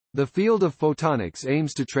The field of photonics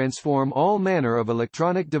aims to transform all manner of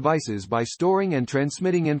electronic devices by storing and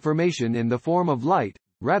transmitting information in the form of light,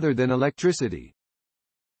 rather than electricity.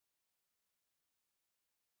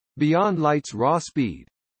 Beyond light's raw speed,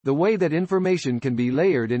 the way that information can be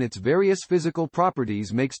layered in its various physical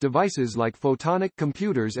properties makes devices like photonic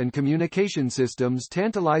computers and communication systems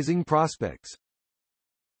tantalizing prospects.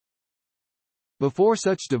 Before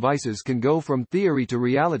such devices can go from theory to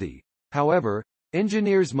reality, however,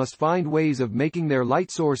 engineers must find ways of making their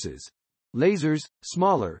light sources, lasers,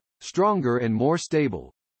 smaller, stronger and more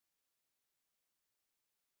stable.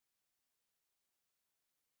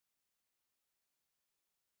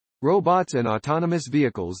 Robots and autonomous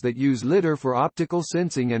vehicles that use LiDAR for optical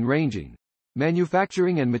sensing and ranging,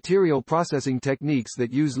 manufacturing and material processing techniques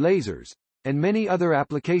that use lasers, and many other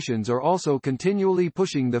applications are also continually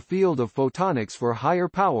pushing the field of photonics for higher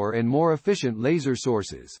power and more efficient laser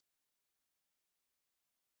sources.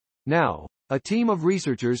 Now, a team of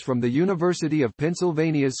researchers from the University of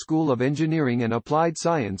Pennsylvania's School of Engineering and Applied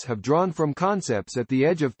Science have drawn from concepts at the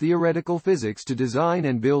edge of theoretical physics to design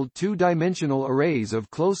and build two-dimensional arrays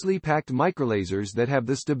of closely packed microlasers that have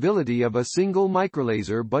the stability of a single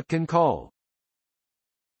microlaser but can call.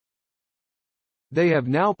 They have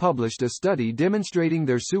now published a study demonstrating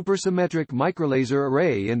their supersymmetric microlaser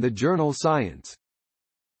array in the journal Science.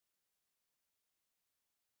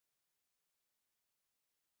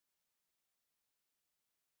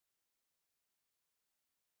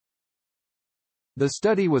 The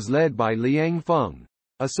study was led by Liang Feng,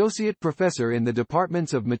 associate professor in the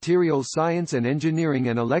departments of materials science and engineering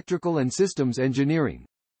and electrical and systems engineering,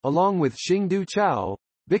 along with Xingdu Qiao,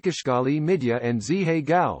 Bikashkali Midya and Zihe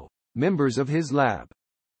Gao, members of his lab.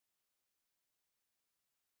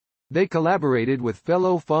 They collaborated with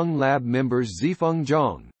fellow Feng Lab members Zhifeng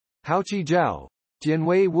Zhang, Haoqi Zhao,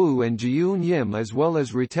 Tianwei Wu and Jieun as well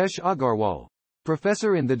as Ritesh Agarwal,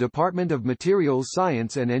 professor in the Department of Materials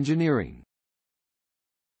Science and Engineering.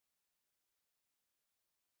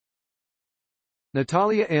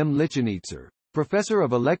 Natalia M. Litchinitser, professor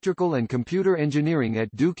of electrical and computer engineering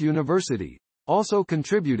at Duke University, also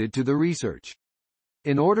contributed to the research.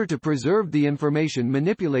 In order to preserve the information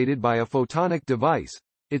manipulated by a photonic device,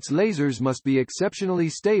 its lasers must be exceptionally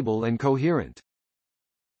stable and coherent.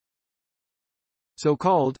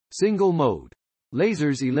 So-called single-mode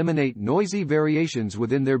lasers eliminate noisy variations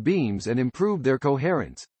within their beams and improve their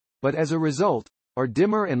coherence, but as a result, are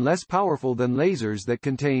dimmer and less powerful than lasers that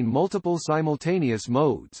contain multiple simultaneous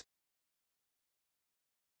modes.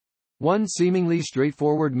 One seemingly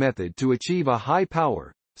straightforward method to achieve a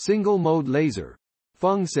high-power, single-mode laser,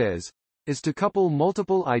 Feng says, is to couple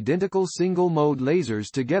multiple identical single-mode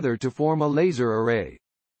lasers together to form a laser array.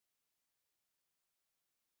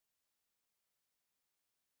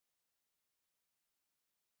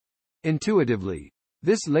 Intuitively,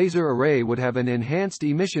 this laser array would have an enhanced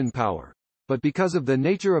emission power, but because of the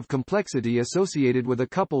nature of complexity associated with a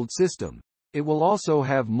coupled system, it will also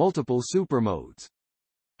have multiple supermodes.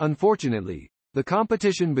 Unfortunately, the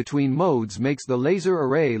competition between modes makes the laser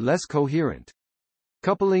array less coherent.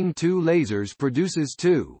 Coupling two lasers produces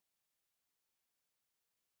two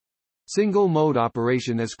single-mode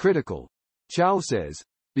operation is critical, Qiao says,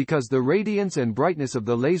 because the radiance and brightness of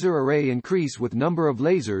the laser array increase with number of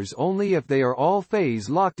lasers only if they are all phase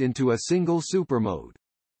locked into a single supermode.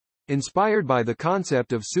 Inspired by the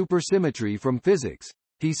concept of supersymmetry from physics,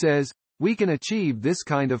 he says, we can achieve this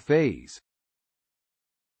kind of phase.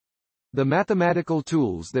 The mathematical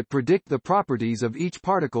tools that predict the properties of each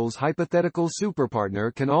particle's hypothetical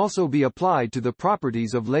superpartner can also be applied to the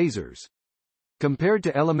properties of lasers. Compared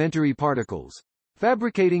to elementary particles,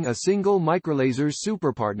 fabricating a single microlaser's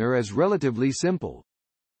superpartner is relatively simple.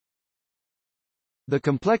 The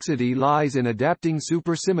complexity lies in adapting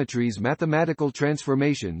supersymmetry's mathematical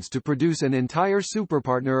transformations to produce an entire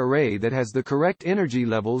superpartner array that has the correct energy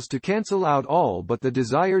levels to cancel out all but the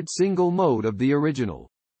desired single mode of the original.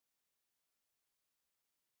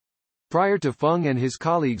 Prior to Feng and his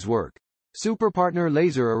colleagues' work, superpartner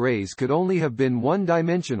laser arrays could only have been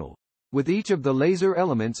one-dimensional, with each of the laser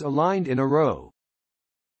elements aligned in a row.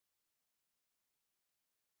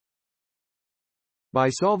 By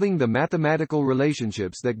solving the mathematical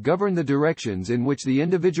relationships that govern the directions in which the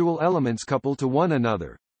individual elements couple to one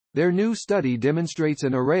another, their new study demonstrates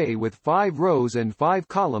an array with 5 rows and 5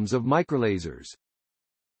 columns of microlasers.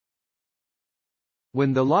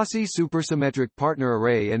 When the lossy supersymmetric partner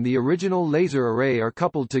array and the original laser array are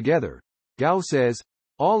coupled together, Gao says,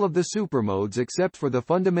 all of the supermodes except for the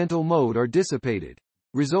fundamental mode are dissipated,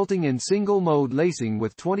 resulting in single-mode lacing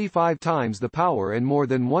with 25 times the power and more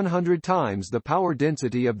than 100 times the power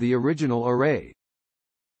density of the original array.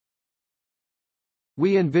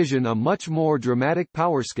 We envision a much more dramatic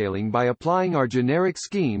power scaling by applying our generic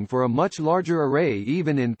scheme for a much larger array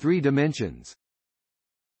even in 3 dimensions.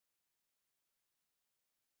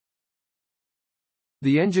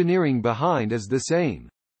 The engineering behind is the same.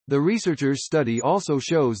 The researchers' study also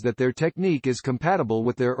shows that their technique is compatible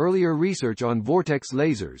with their earlier research on vortex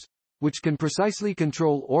lasers, which can precisely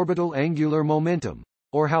control orbital angular momentum,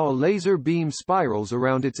 or how a laser beam spirals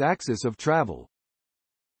around its axis of travel.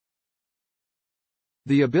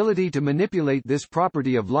 The ability to manipulate this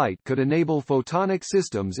property of light could enable photonic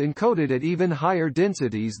systems encoded at even higher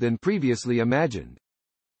densities than previously imagined.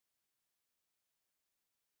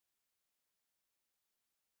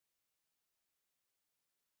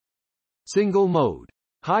 Single mode.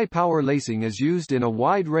 High-power lasing is used in a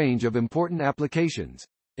wide range of important applications,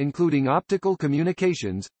 including optical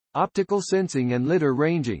communications, optical sensing and LiDAR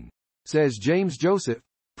ranging, says James Joseph,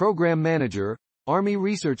 Program Manager, Army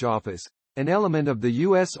Research Office, an element of the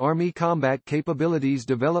U.S. Army Combat Capabilities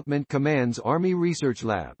Development Command's Army Research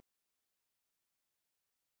Lab.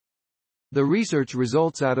 The research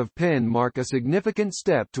results out of PEN mark a significant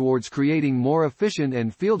step towards creating more efficient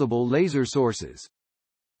and fieldable laser sources.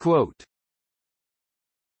 Quote,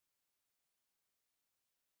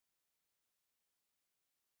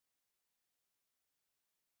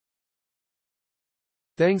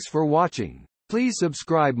 "Thanks for watching. Please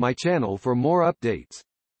subscribe my channel for more updates.